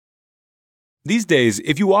These days,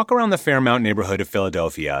 if you walk around the Fairmount neighborhood of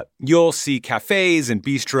Philadelphia, you'll see cafes and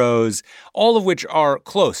bistros, all of which are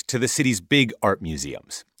close to the city's big art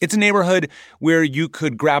museums. It's a neighborhood where you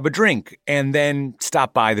could grab a drink and then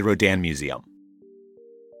stop by the Rodin Museum.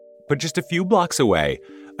 But just a few blocks away,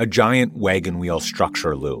 a giant wagon wheel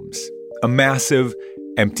structure looms. A massive,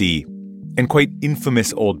 empty, and quite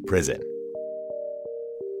infamous old prison.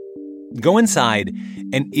 Go inside,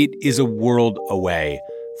 and it is a world away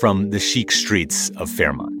from the chic streets of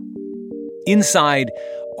Fairmont. Inside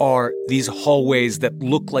are these hallways that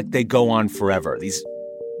look like they go on forever, these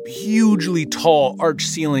hugely tall arch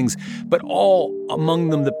ceilings, but all among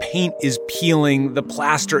them the paint is peeling, the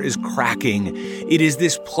plaster is cracking. It is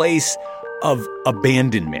this place of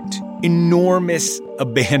abandonment, enormous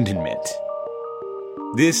abandonment.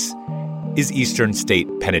 This is Eastern State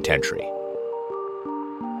Penitentiary.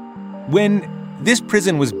 When this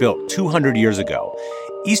prison was built 200 years ago,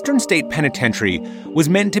 Eastern State Penitentiary was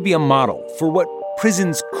meant to be a model for what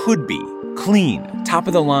prisons could be: clean, top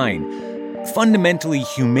of the line, fundamentally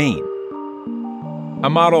humane.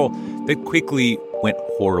 A model that quickly went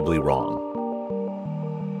horribly wrong.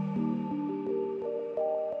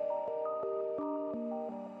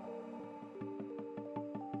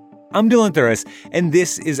 I'm Dylan Thuras, and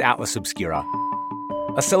this is Atlas Obscura,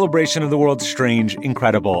 a celebration of the world's strange,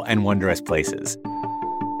 incredible, and wondrous places.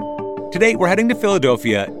 Today, we're heading to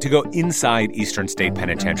Philadelphia to go inside Eastern State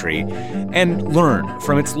Penitentiary and learn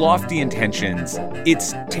from its lofty intentions,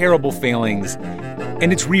 its terrible failings,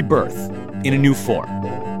 and its rebirth in a new form.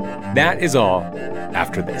 That is all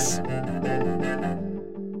after this.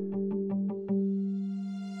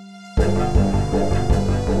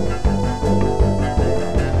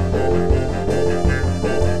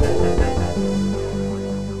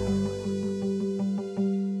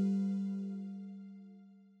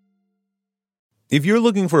 If you're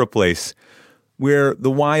looking for a place where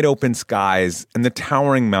the wide open skies and the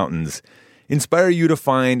towering mountains inspire you to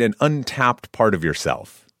find an untapped part of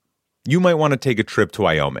yourself, you might want to take a trip to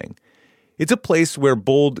Wyoming. It's a place where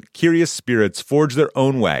bold, curious spirits forge their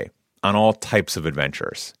own way on all types of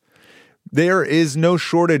adventures. There is no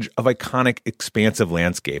shortage of iconic, expansive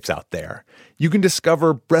landscapes out there. You can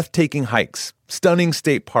discover breathtaking hikes, stunning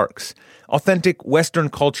state parks, authentic Western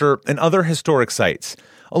culture, and other historic sites,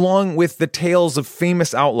 along with the tales of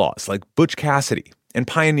famous outlaws like Butch Cassidy and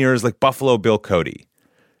pioneers like Buffalo Bill Cody.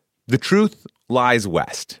 The truth lies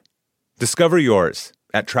west. Discover yours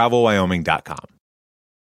at travelwyoming.com.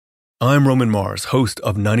 I'm Roman Mars, host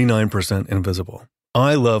of 99% Invisible.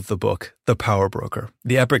 I love the book, The Power Broker,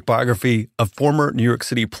 the epic biography of former New York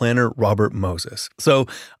City planner Robert Moses. So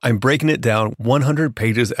I'm breaking it down 100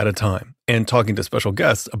 pages at a time and talking to special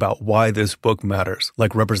guests about why this book matters,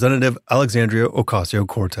 like Representative Alexandria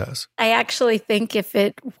Ocasio-Cortez. I actually think if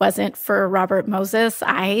it wasn't for Robert Moses,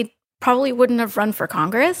 I probably wouldn't have run for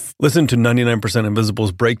Congress. Listen to 99%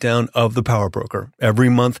 Invisible's breakdown of The Power Broker every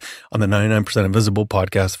month on the 99% Invisible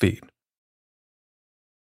podcast feed.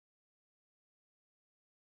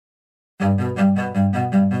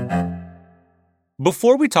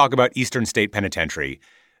 Before we talk about Eastern State Penitentiary,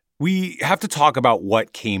 we have to talk about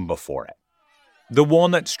what came before it. The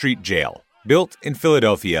Walnut Street Jail, built in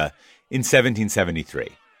Philadelphia in 1773.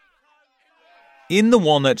 In the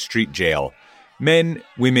Walnut Street Jail, men,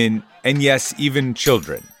 women, and yes, even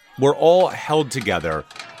children were all held together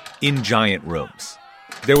in giant rooms.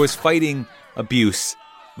 There was fighting, abuse,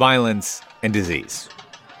 violence, and disease.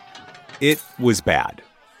 It was bad.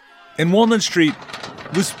 And Walnut Street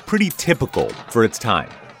was pretty typical for its time.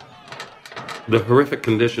 The horrific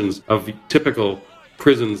conditions of typical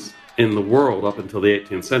prisons in the world up until the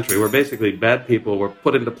 18th century, where basically bad people were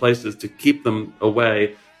put into places to keep them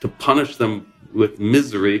away, to punish them with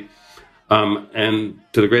misery, and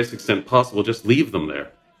to the greatest extent possible, just leave them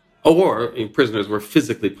there. Or prisoners were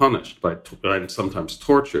physically punished and sometimes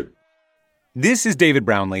tortured. This is David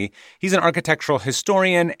Brownlee. He's an architectural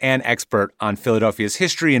historian and expert on Philadelphia's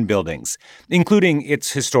history and buildings, including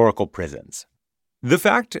its historical prisons. The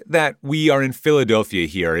fact that we are in Philadelphia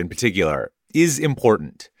here in particular is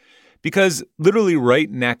important because literally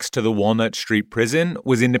right next to the Walnut Street Prison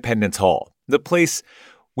was Independence Hall, the place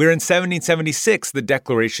where in 1776 the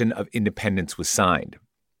Declaration of Independence was signed.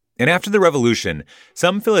 And after the Revolution,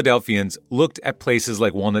 some Philadelphians looked at places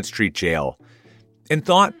like Walnut Street Jail and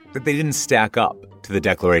thought that they didn't stack up to the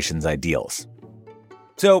Declaration's ideals.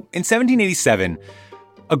 So in 1787,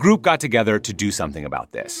 a group got together to do something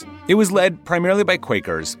about this. It was led primarily by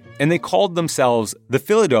Quakers, and they called themselves the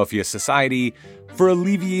Philadelphia Society for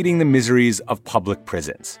Alleviating the Miseries of Public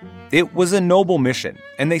Prisons. It was a noble mission,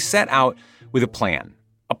 and they set out with a plan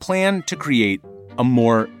to create a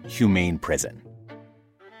more humane prison.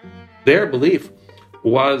 Their belief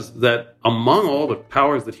was that among all the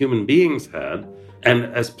powers that human beings had, and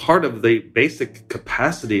as part of the basic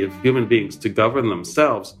capacity of human beings to govern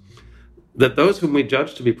themselves, that those whom we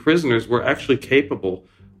judged to be prisoners were actually capable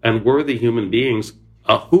and worthy human beings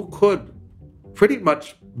who could pretty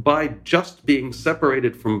much, by just being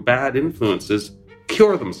separated from bad influences,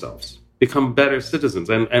 cure themselves, become better citizens.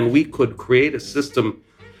 And we could create a system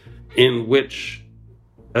in which,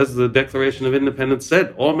 as the Declaration of Independence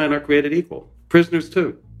said, all men are created equal, prisoners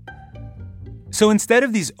too. So instead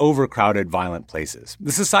of these overcrowded, violent places,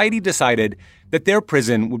 the society decided that their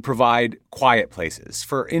prison would provide quiet places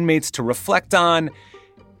for inmates to reflect on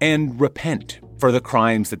and repent for the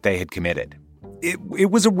crimes that they had committed. It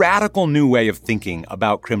was a radical new way of thinking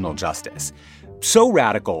about criminal justice, so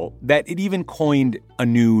radical that it even coined a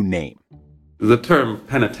new name. The term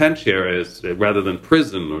penitentiary, rather than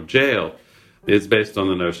prison or jail, is based on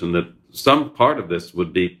the notion that some part of this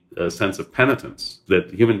would be a sense of penitence,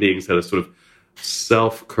 that human beings had a sort of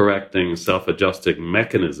self-correcting, self-adjusting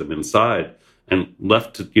mechanism inside, and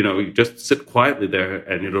left to, you just sit quietly there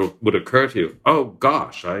and it would occur to you, oh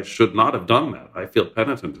gosh, I should not have done that. I feel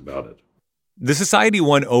penitent about it. The society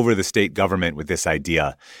won over the state government with this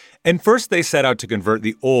idea. And first they set out to convert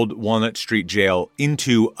the old Walnut Street jail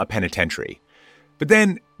into a penitentiary. But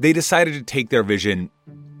then they decided to take their vision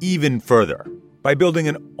even further by building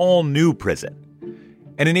an all-new prison.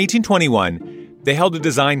 And in 1821, they held a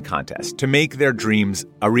design contest to make their dreams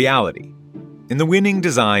a reality. And the winning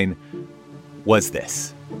design was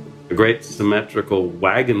this. A great symmetrical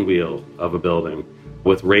wagon wheel of a building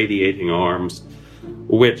with radiating arms,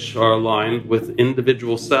 which are lined with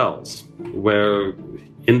individual cells where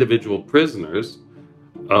individual prisoners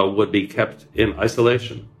would be kept in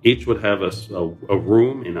isolation. Each would have a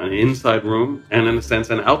room, an inside room, and in a sense,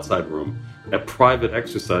 an outside room, a private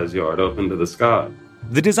exercise yard open to the sky.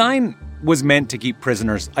 The design was meant to keep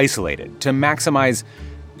prisoners isolated, to maximize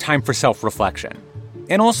time for self-reflection,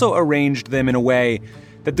 and also arranged them in a way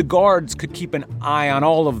that the guards could keep an eye on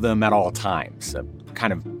all of them at all times, a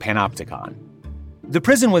kind of panopticon. The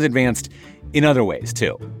prison was advanced in other ways,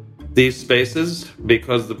 too. These spaces,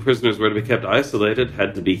 because the prisoners were to be kept isolated,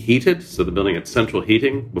 had to be heated. So the building had central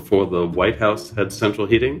heating before the White House had central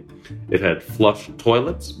heating. It had flush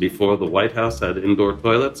toilets before the White House had indoor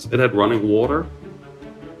toilets. It had running water.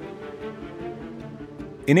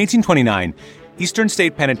 In 1829, Eastern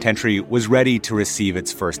State Penitentiary was ready to receive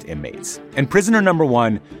its first inmates. And prisoner number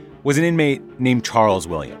one was an inmate named Charles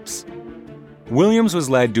Williams. Williams was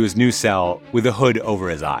led to his new cell with a hood over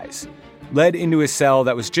his eyes, led into a cell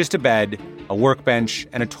that was just a bed, a workbench,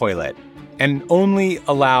 and a toilet, and only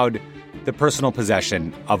allowed the personal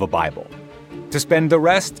possession of a Bible, to spend the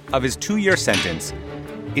rest of his 2-year sentence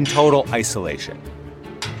in total isolation.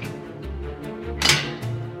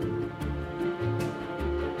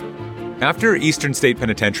 After Eastern State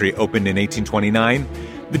Penitentiary opened in 1829,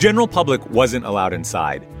 the general public wasn't allowed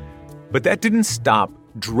inside. But that didn't stop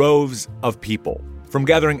droves of people from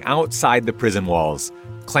gathering outside the prison walls,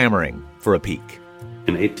 clamoring for a peek.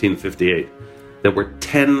 In 1858, there were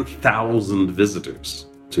 10,000 visitors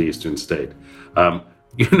to Eastern State.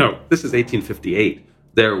 This is 1858.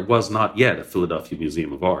 There was not yet a Philadelphia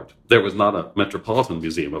Museum of Art. There was not a Metropolitan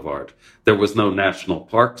Museum of Art. There was no national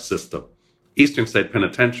park system. Eastern State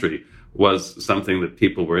Penitentiary was something that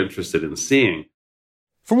people were interested in seeing.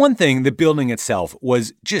 For one thing, the building itself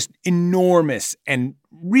was just enormous and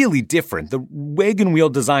really different. The wagon wheel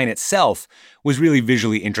design itself was really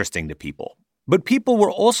visually interesting to people. But people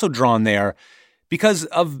were also drawn there because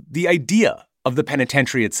of the idea of the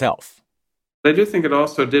penitentiary itself. I do think it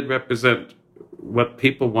also did represent what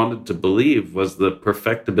people wanted to believe was the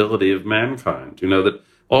perfectibility of mankind. That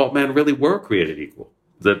all men really were created equal.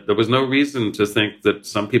 That there was no reason to think that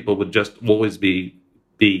some people would just always be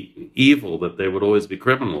evil, that they would always be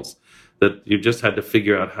criminals, that you just had to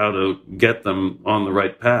figure out how to get them on the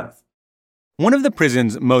right path. One of the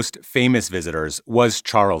prison's most famous visitors was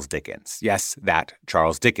Charles Dickens. Yes, that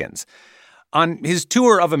Charles Dickens. On his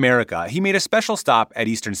tour of America, he made a special stop at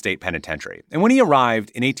Eastern State Penitentiary. And when he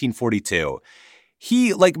arrived in 1842,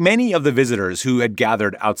 he, like many of the visitors who had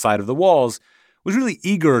gathered outside of the walls, was really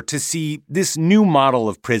eager to see this new model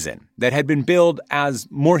of prison that had been billed as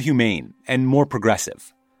more humane and more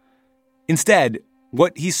progressive. Instead,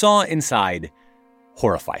 what he saw inside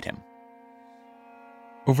horrified him.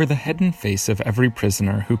 Over the head and face of every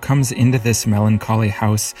prisoner who comes into this melancholy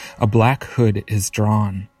house, a black hood is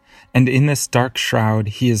drawn, and in this dark shroud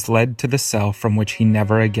he is led to the cell from which he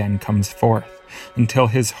never again comes forth, until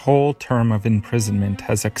his whole term of imprisonment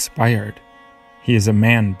has expired. He is a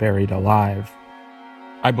man buried alive.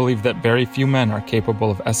 I believe that very few men are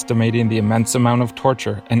capable of estimating the immense amount of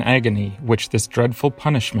torture and agony which this dreadful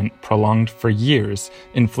punishment, prolonged for years,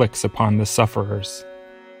 inflicts upon the sufferers.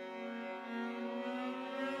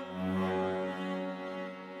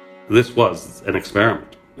 This was an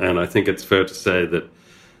experiment, and I think it's fair to say that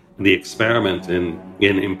the experiment in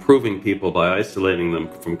improving people by isolating them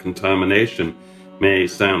from contamination may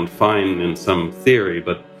sound fine in some theory,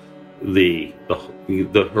 but the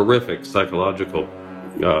horrific psychological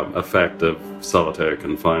effect of solitary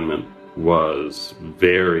confinement was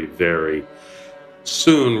very, very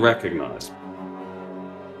soon recognized.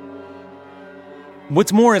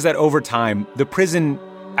 What's more is that over time, the prison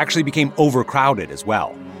actually became overcrowded as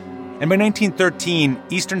well. And by 1913,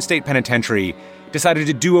 Eastern State Penitentiary decided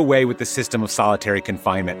to do away with the system of solitary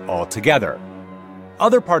confinement altogether.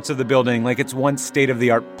 Other parts of the building, like its once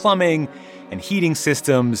state-of-the-art plumbing and heating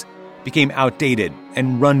systems, became outdated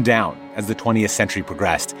and run down as the 20th century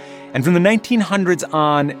progressed. And from the 1900s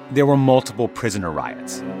on, there were multiple prisoner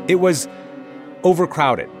riots. It was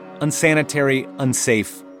overcrowded, unsanitary,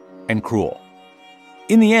 unsafe, and cruel.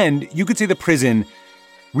 In the end, you could say the prison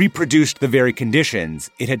reproduced the very conditions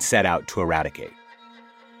it had set out to eradicate.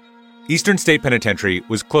 Eastern State Penitentiary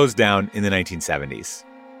was closed down in the 1970s.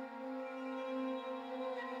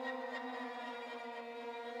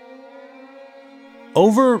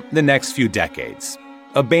 Over the next few decades,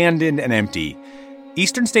 abandoned and empty,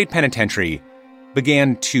 Eastern State Penitentiary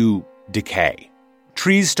began to decay.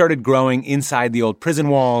 Trees started growing inside the old prison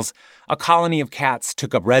walls, a colony of cats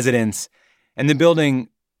took up residence, and the building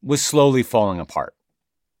was slowly falling apart.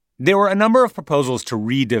 There were a number of proposals to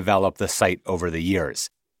redevelop the site over the years.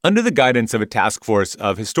 Under the guidance of a task force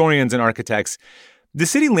of historians and architects, the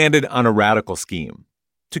city landed on a radical scheme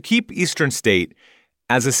to keep Eastern State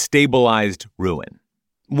as a stabilized ruin.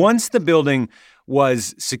 Once the building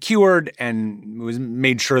was secured and was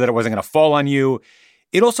made sure that it wasn't going to fall on you,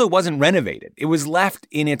 it also wasn't renovated. It was left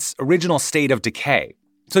in its original state of decay.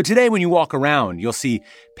 So today when you walk around, you'll see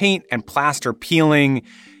paint and plaster peeling.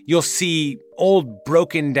 You'll see old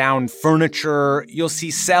broken down furniture. You'll see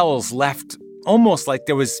cells left almost like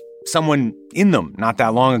there was someone in them not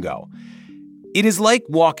that long ago. It is like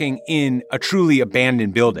walking in a truly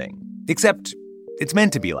abandoned building, except it's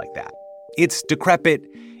meant to be like that. It's decrepit,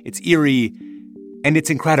 it's eerie, and it's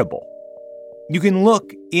incredible. You can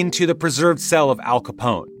look into the preserved cell of Al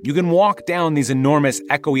Capone. You can walk down these enormous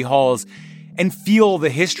echoey halls and feel the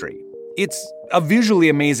history. It's a visually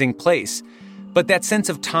amazing place, but that sense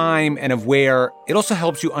of time and of where, it also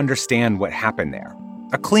helps you understand what happened there.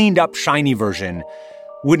 A cleaned up, shiny version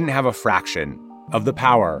wouldn't have a fraction of the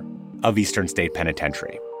power of Eastern State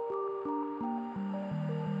Penitentiary.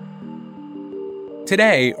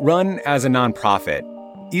 Today, run as a nonprofit,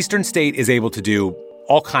 Eastern State is able to do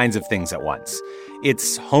all kinds of things at once.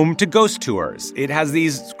 It's home to ghost tours. It has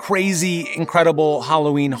these crazy, incredible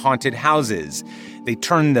Halloween haunted houses. They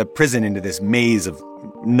turn the prison into this maze of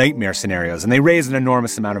nightmare scenarios, and they raise an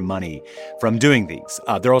enormous amount of money from doing these.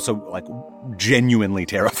 They're also genuinely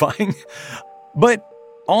terrifying. But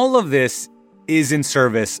all of this is in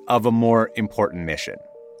service of a more important mission.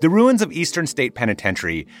 The ruins of Eastern State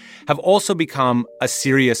Penitentiary have also become a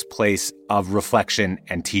serious place of reflection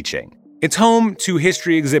and teaching. It's home to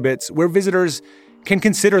history exhibits where visitors can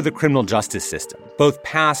consider the criminal justice system, both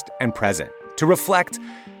past and present, to reflect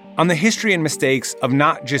on the history and mistakes of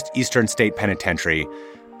not just Eastern State Penitentiary,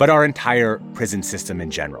 but our entire prison system in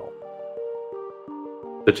general.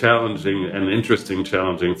 The challenging and interesting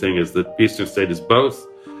challenging thing is that Eastern State is both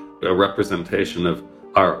a representation of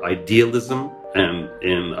our idealism and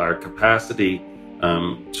in our capacity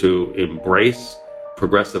to embrace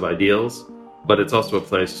progressive ideals, but it's also a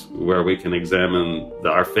place where we can examine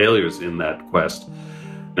our failures in that quest.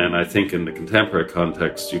 And I think in the contemporary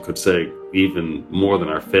context, you could say even more than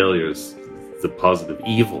our failures, the positive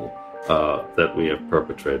evil that we have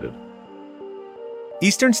perpetrated.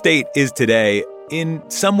 Eastern State is today, in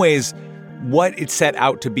some ways, what it set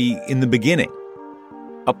out to be in the beginning,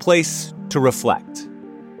 a place to reflect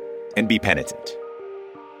and be penitent.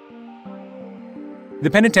 The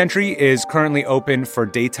penitentiary is currently open for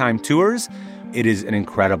daytime tours. It is an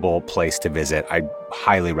incredible place to visit. I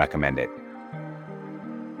highly recommend it.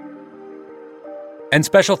 And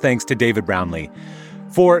special thanks to David Brownlee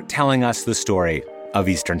for telling us the story of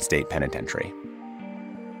Eastern State Penitentiary.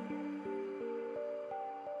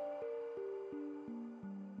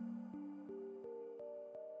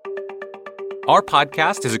 Our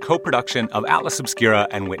podcast is a co-production of Atlas Obscura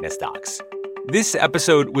and Witness Docs. This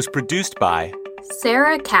episode was produced by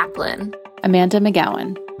Sarah Kaplan, Amanda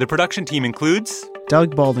McGowan. The production team includes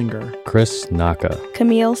Doug Baldinger, Chris Naka,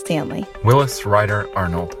 Camille Stanley, Willis Ryder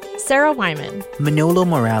Arnold, Sarah Wyman, Manolo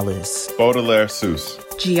Morales, Baudelaire Seuss,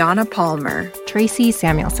 Gianna Palmer, Tracy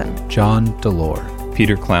Samuelson, John Delore,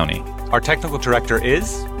 Peter Clowney. Our technical director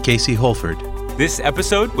is Casey Holford. This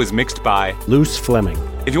episode was mixed by Luce Fleming.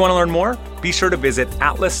 If you want to learn more, be sure to visit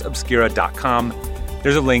atlasobscura.com.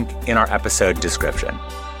 There's a link in our episode description.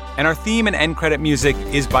 And our theme and end credit music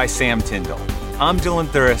is by Sam Tyndall. I'm Dylan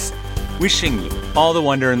Thuris, wishing you all the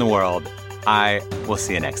wonder in the world. I will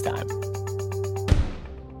see you next time.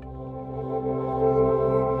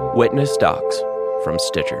 Witness Docs from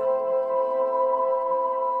Stitcher.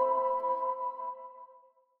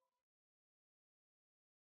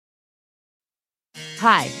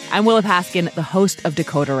 Hi, I'm Willa Paskin, the host of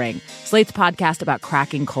Decoder Ring, Slate's podcast about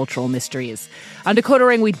cracking cultural mysteries. On Decoder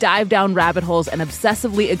Ring, we dive down rabbit holes and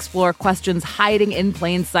obsessively explore questions hiding in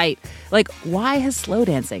plain sight. Like, why has slow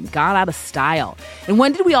dancing gone out of style? And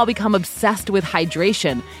when did we all become obsessed with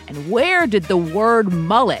hydration? And where did the word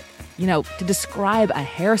mullet, to describe a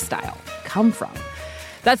hairstyle, come from?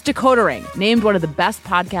 That's Decoder Ring, named one of the best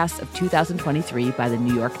podcasts of 2023 by the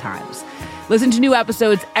New York Times. Listen to new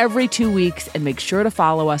episodes every 2 weeks and make sure to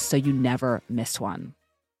follow us so you never miss one.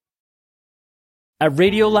 At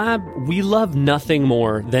Radiolab, we love nothing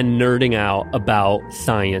more than nerding out about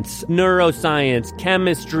science, neuroscience,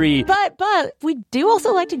 chemistry. But we do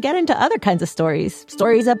also like to get into other kinds of stories.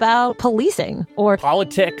 Stories about policing or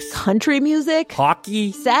politics, country music,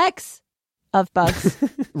 hockey, sex. Of bugs.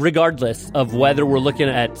 Regardless of whether we're looking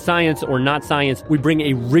at science or not science, we bring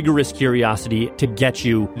a rigorous curiosity to get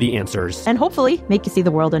you the answers. And hopefully make you see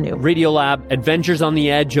the world anew. Radiolab, adventures on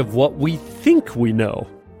the edge of what we think we know.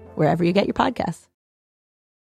 Wherever you get your podcasts.